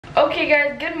Okay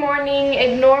guys, good morning.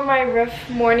 Ignore my rough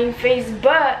morning face,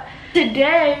 but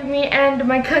today me and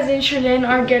my cousin Shalyn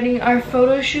are getting our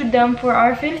photo shoot done for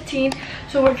our 15.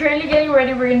 So we're currently getting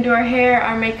ready. We're gonna do our hair,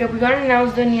 our makeup. We got our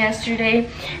nails done yesterday,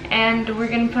 and we're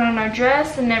gonna put on our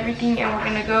dress and everything, and we're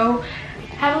gonna go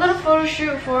have a little photo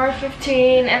shoot for our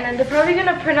 15. And then they're probably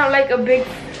gonna print out like a big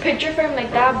picture frame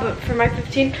like that, but for my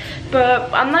 15.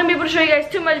 But I'm not gonna be able to show you guys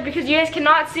too much because you guys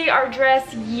cannot see our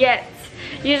dress yet.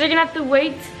 You guys are gonna have to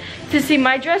wait to see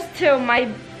my dress till my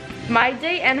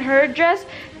day, and her dress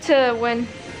to when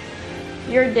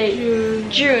your date,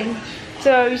 June.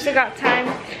 So you still got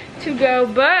time to go,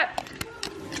 but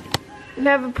we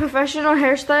have a professional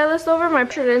hairstylist over, my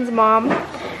Trinidad's mom.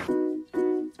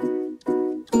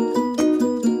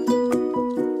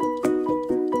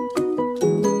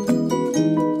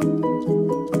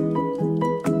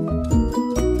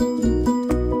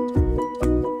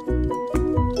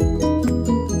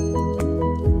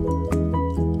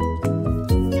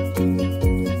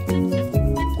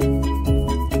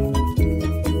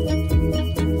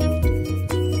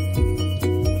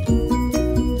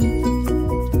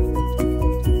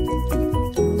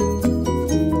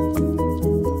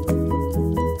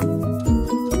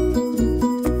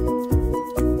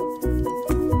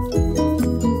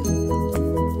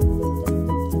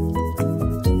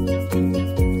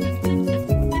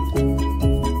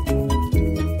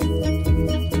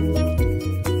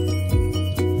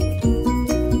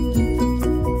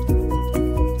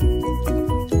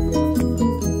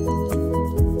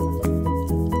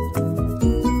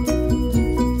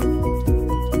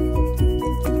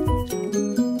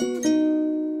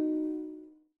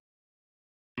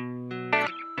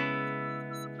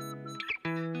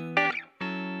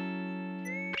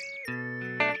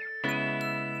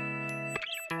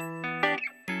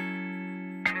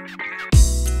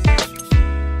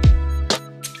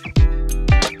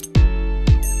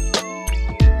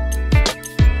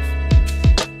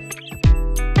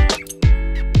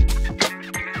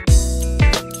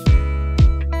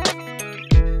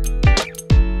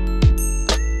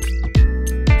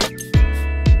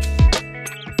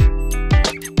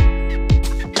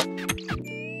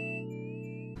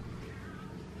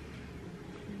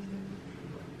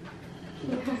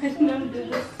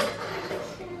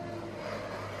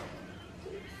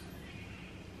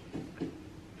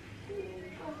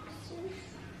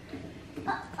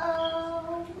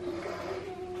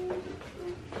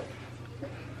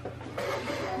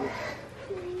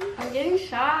 I'm getting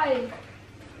shy.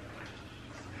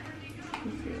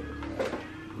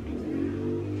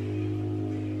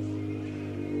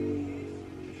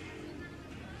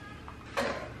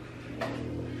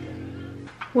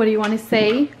 What do you want to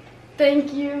say?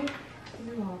 Thank you.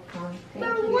 You're welcome.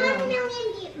 Thank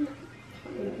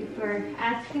you for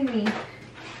asking me.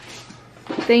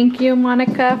 Thank you,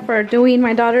 Monica, for doing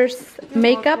my daughter's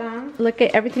makeup. welcome. Look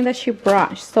at everything that she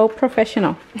brought. She's so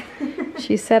professional.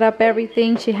 She set up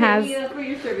everything. She has... Hit me up for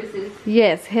your services.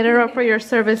 Yes, hit her up for your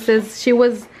services. She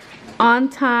was on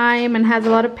time and has a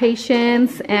lot of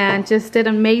patience and just did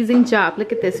an amazing job.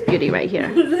 Look at this beauty right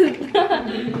here.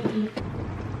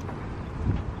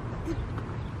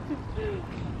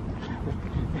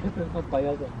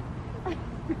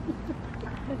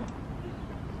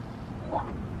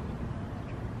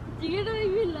 You don't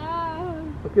even laugh.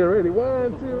 Okay, ready?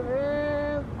 1, 2,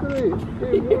 and 3.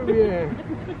 Okay, muy bien.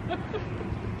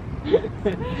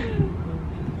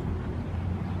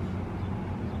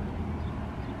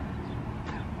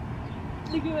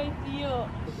 Look at my tío.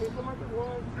 Okay, come on. 1,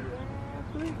 2, and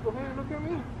 3. Go ahead and look at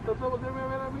me. Trata de voltearme a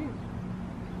ver a mí.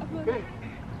 Okay.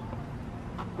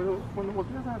 Pero cuando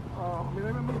volteas a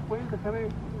mirarme a mí, puedes dejar,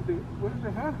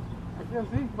 aquí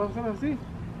así, vas a hacer así.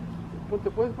 Te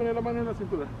puedes poner la mano en la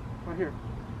cintura. Right here.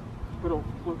 Pero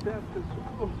volteate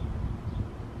todo.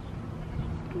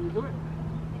 Can you do it?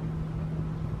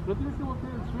 No tienes que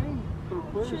voltear el swing, pero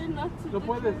puedes.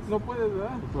 No puedes,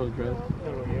 ¿verdad? Okay,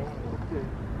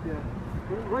 yeah.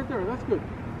 Right there, that's good.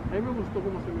 A mí me gustó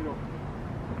cómo se miró.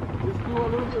 Just do a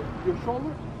little bit your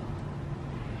shoulder.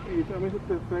 Y también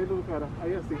te trae la cara.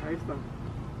 Ahí así, ahí está.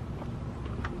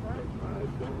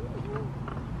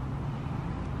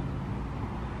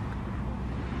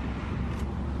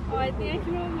 Oh, I think I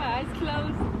can have my eyes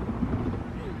closed.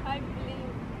 I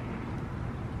believe.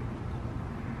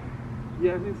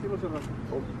 Yeah, sí lo cerraste.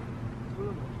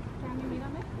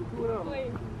 Mírame.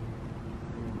 Wait.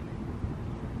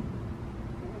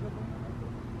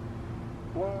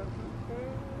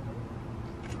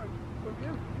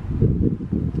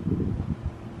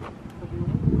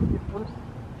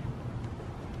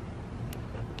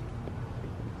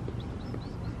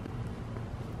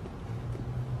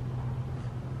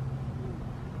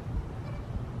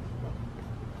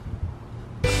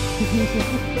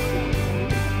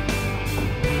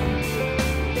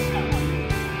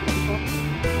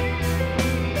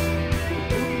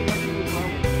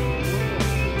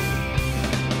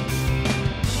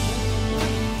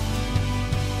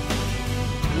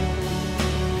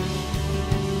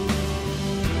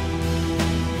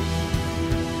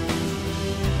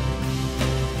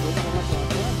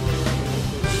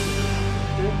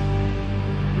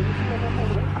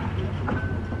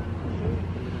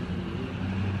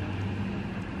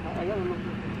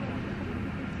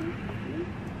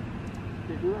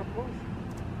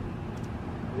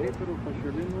 Pero para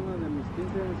Sherlyn, una de mis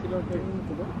 15 años, sí la va a hacer un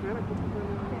color.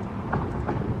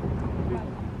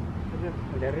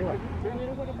 ¿El de arriba?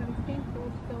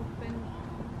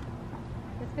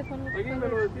 Es que son los ¿Alguien me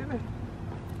lo detiene?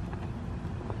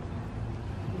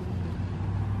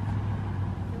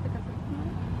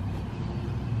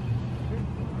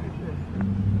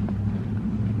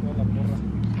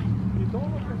 Y todo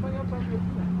lo que está allá también.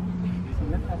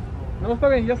 No, está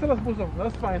bien, ya se las puso.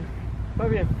 That's fine. Está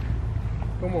bien.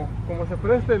 Como se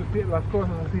preste las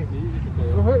cosas así.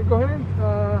 Cogen.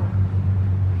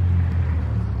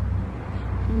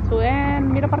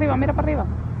 Suben, mira para arriba, mira para arriba.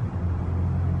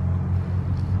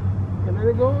 And let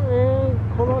it go and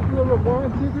hold on to the 1,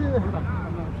 2, 3.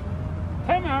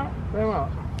 Time out. Time out.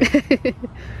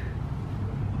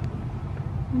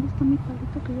 ¿Dónde está mi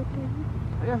palito que yo traigo?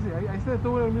 Ahí sí, ahí se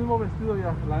detuvo en el mismo vestido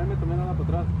ya. La M también anda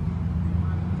para atrás.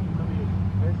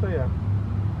 Ahí está ya.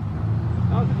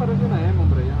 No, sí parece una M,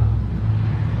 hombre, ya.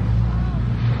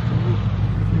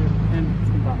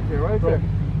 Okay, right there.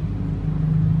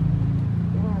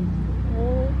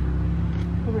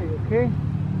 Okay.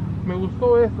 Me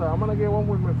gustó esta. I'm gonna get one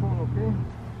with my phone, okay?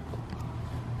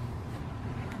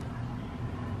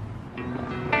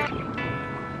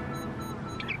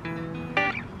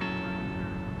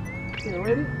 Okay,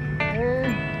 ready?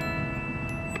 And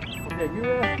okay, give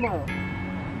it a smile.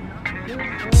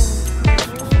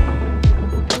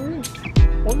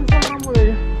 ¿Dónde está el ramo de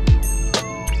ella?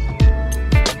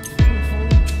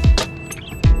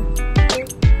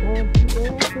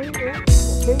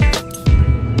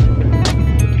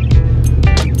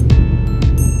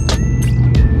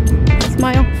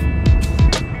 Smile.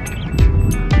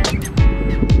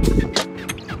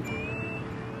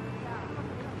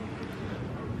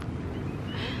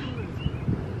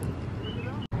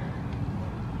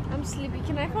 I'm sleepy.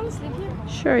 Can I fall asleep here?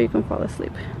 Sure, you can fall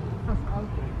asleep.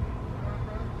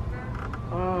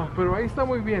 Ah, pero ahí está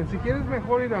muy bien. Si quieres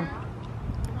mejor ir a...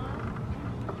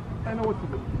 I know what to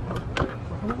do.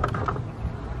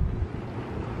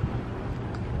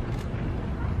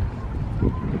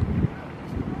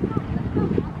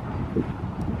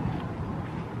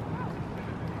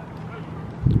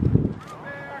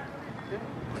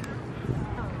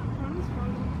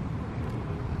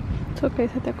 It's okay,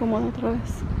 se te acomoda otra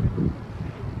vez.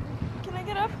 Can I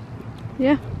get up?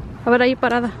 Yeah. A ver ahí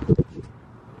parada.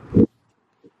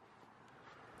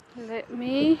 Let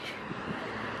me...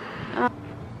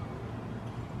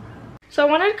 So I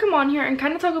wanted to come on here and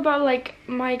kind of talk about like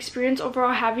my experience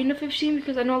overall having a 15,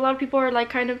 because I know a lot of people are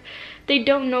like they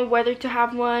don't know whether to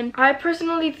have one. I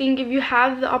personally think if you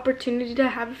have the opportunity to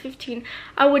have a 15,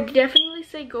 I would definitely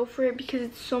say go for it because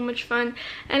it's so much fun.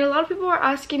 And a lot of people are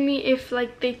asking me if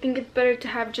like they think it's better to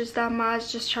have just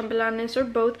damas, just chambelanes, or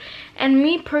both. And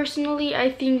me personally,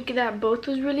 I think that both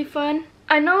was really fun.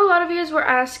 I know a lot of you guys were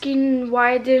asking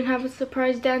why I didn't have a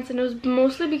surprise dance, and it was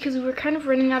mostly because we were kind of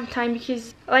running out of time,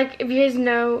 because like if you guys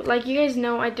know,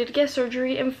 I did get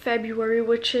surgery in February,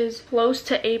 which is close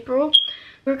to April.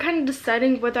 We were kind of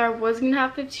deciding whether I was gonna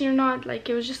have 15 or not. Like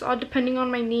it was just all depending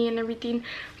on my knee and everything,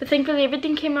 but thankfully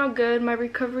everything came out good. My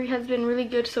recovery has been really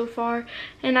good so far,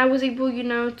 and I was able, you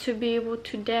know, to be able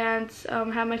to dance,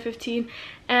 have my 15.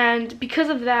 And because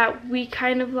of that, we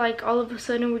kind of like all of a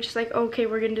sudden we're just like, okay,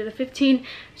 we're gonna do the 15.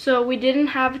 So we didn't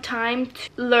have time to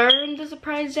learn the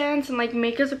surprise dance and like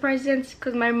make a surprise dance,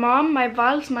 because my mom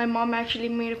actually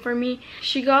made it for me.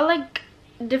 She got like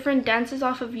different dances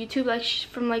off of YouTube, like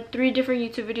from like 3 different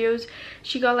YouTube videos.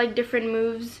 She got like different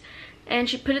moves and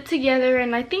she put it together,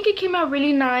 and I think it came out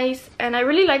really nice. And I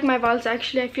really like my vals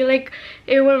actually. I feel like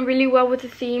it went really well with the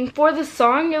theme. For the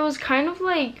song, it was kind of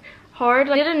like hard.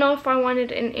 I didn't know if I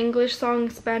wanted an English song,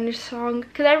 Spanish song,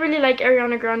 because I really like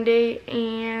Ariana Grande,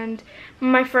 and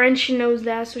my friend, she knows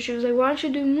that, so she was like, why don't you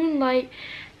do Moonlight?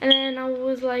 And then I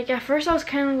was like, at first I was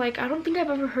kind of like, I don't think I've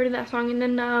ever heard of that song. And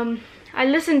then I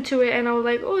listened to it and I was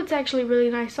like, oh, it's actually a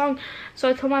really nice song. So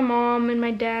I told my mom and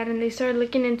my dad, and they started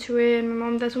looking into it.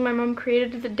 And that's when my mom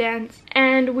created the dance.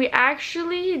 And we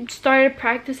actually started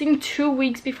practicing 2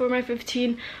 weeks before my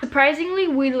 15. Surprisingly,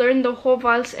 we learned the whole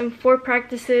vals in 4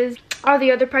 practices. all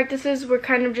the other practices were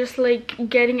kind of just like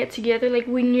getting it together. Like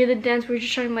we knew the dance, we were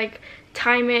just trying to like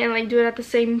time it and like do it at the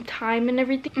same time and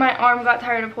everything. My arm got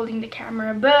tired of holding the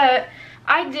camera, but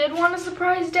I did want a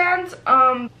surprise dance,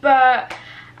 but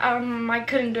I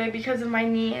couldn't do it because of my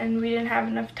knee, and we didn't have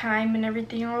enough time and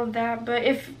everything, all of that. But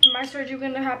if my surgery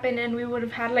wouldn't have happened, and we would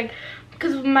have had like,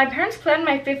 because my parents planned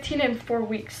my 15 in 4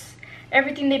 weeks.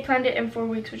 Everything, they planned it in 4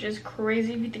 weeks, which is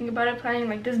crazy if you think about it. Planning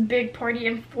like this big party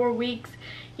in 4 weeks,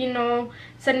 you know,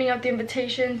 sending out the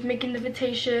invitations, making the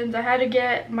invitations. I had to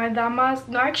get my damas.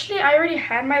 No, actually I already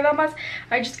had my damas.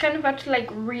 I just kind of had to like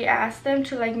re-ask them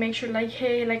to like make sure like,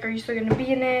 hey, like, are you still gonna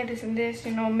be in it, this and this,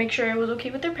 you know, make sure it was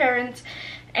okay with their parents.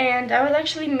 And I was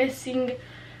actually missing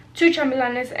 2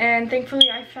 chambelanes, and thankfully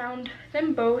I found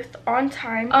them both on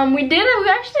time. We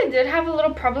actually did have a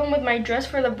little problem with my dress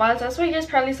for the vase. That's why you guys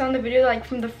probably saw in the video, like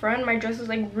from the front, my dress was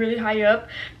like really high up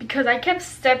because I kept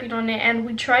stepping on it. And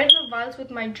we tried the vase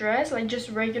with my dress, like just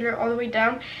regular all the way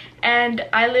down, and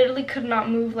I literally could not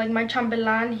move. Like my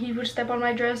chambelan, he would step on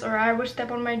my dress or I would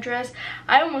step on my dress.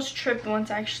 I almost tripped once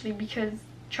actually because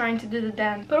trying to do the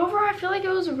dance. But overall I feel like it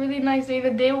was a really nice day. The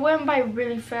day went by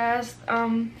really fast.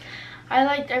 I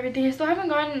liked everything. I still haven't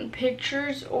gotten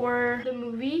pictures or the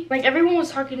movie. Like everyone was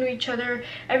talking to each other,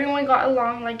 everyone got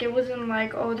along. Like it wasn't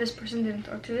like, oh, this person didn't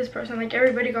talk to this person. Like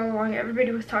everybody got along,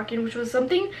 everybody was talking, which was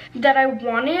something that I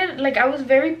wanted. Like I was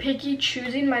very picky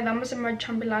choosing my damas and my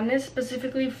chambelanes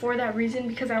specifically for that reason,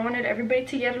 because I wanted everybody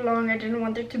to get along. I didn't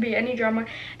want there to be any drama,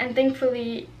 and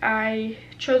thankfully I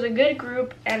chose a good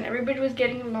group and everybody was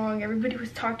getting along, everybody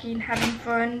was talking, having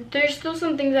fun. There's still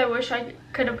some things I wish I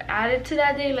could have added to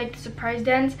that day, like the surprise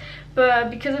dance, but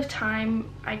because of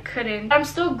time I couldn't. I'm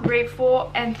still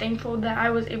grateful and thankful that I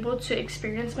was able to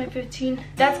experience my 15.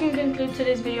 That's gonna conclude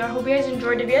today's video. I hope you guys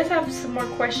enjoyed. If you guys have some more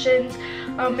questions,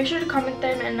 make sure to comment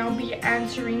them and I'll be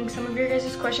answering some of your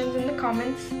guys' questions in the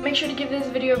comments. Make sure to give this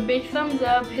video a big thumbs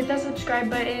up, hit that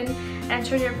subscribe button, and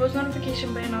turn your post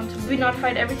notification button on to be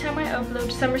notified every time I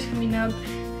upload. Summer's coming up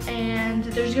and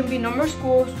there's gonna be no more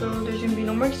school, so there's gonna be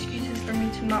no more excuses for me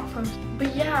to not post.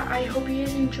 But yeah, I hope you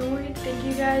guys enjoyed. Thank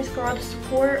you guys for all the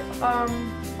support,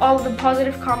 all of the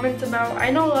positive comments about, I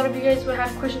know a lot of you guys would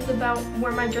have questions about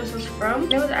where my dress was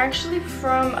from. It was actually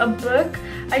from a book.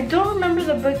 I don't remember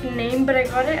the book name, but I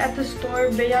got it at the store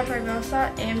Bella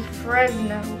Ragazza in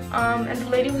Fresno, and the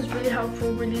lady was really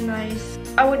helpful, really nice.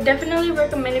 I would definitely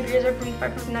recommend, if you guys are from the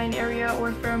 559 area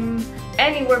or from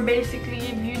anywhere basically,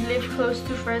 if you live close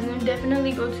to Fresno,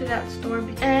 definitely go to that store.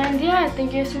 And yeah,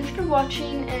 thank you guys so much for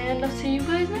watching, and I'll see you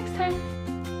guys next time.